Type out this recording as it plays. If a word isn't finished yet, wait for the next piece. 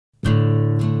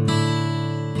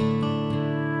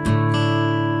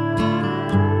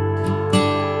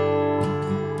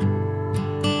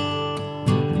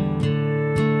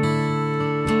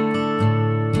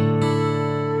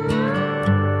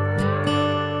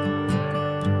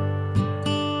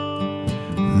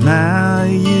My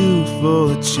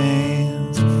youthful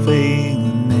chance of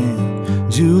failing,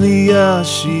 and Julia,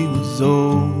 she was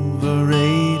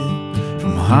overrated.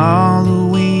 From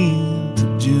Halloween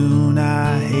to June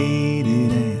I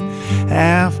hated, and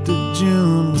after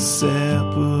June was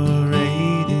separated.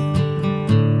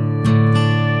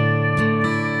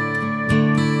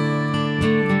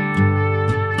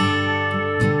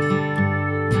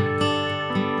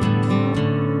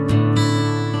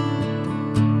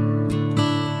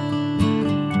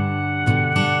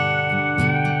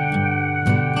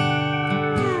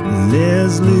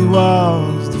 Leslie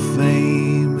was the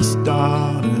famous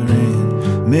daughter,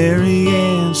 and Mary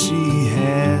Ann, she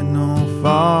had no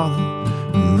father.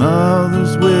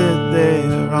 Mothers with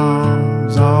their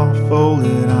arms all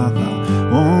folded. I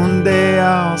thought one day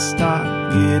I'll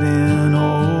start getting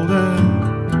older.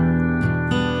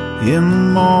 In the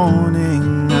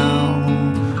morning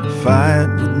I'll fight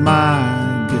with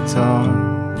my guitar,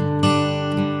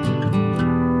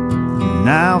 and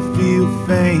I'll feel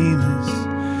famous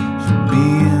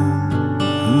being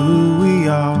who we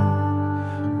are,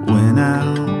 when I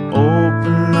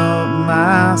open up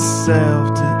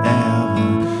myself to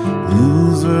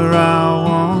avenues where I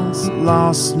once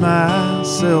lost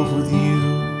myself with you.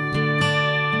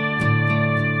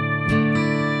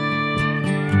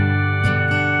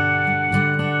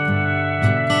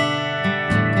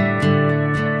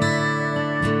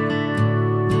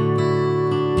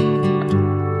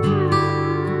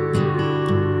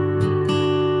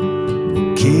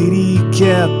 Katie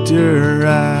kept her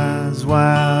eyes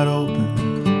wide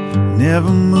open, never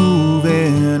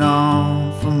moving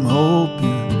on from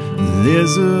hoping.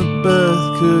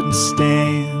 Elizabeth couldn't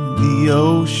stand the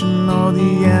ocean or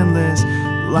the endless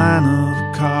line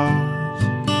of cars.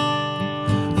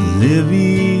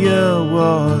 Olivia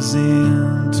was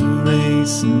into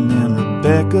racing, and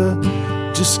Rebecca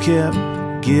just kept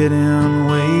getting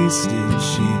wasted.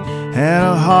 She had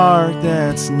a heart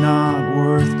that's not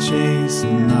worth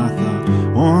chasing. I thought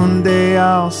one day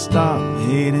I'll stop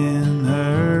hating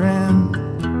her, and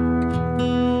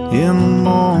in the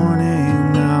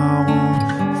morning I won't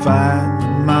fight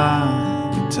with my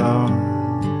guitar,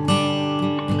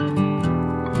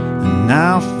 and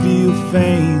I'll feel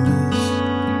famous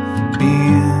for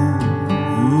being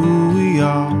who we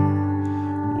are,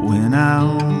 when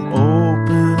I'll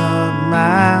open up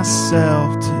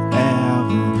myself to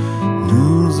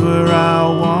avenues where I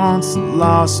once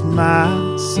lost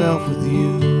myself with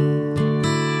you.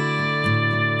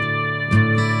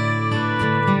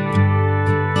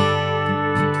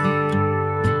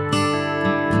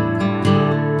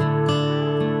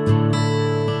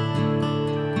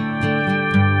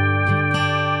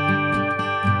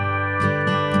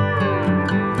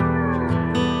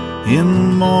 In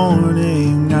the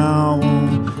morning I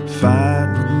won't fight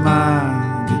with my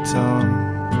guitar,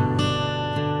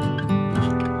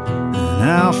 and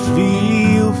I'll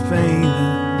feel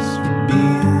famous for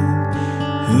being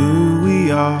who we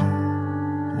are,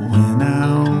 when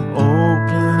I'll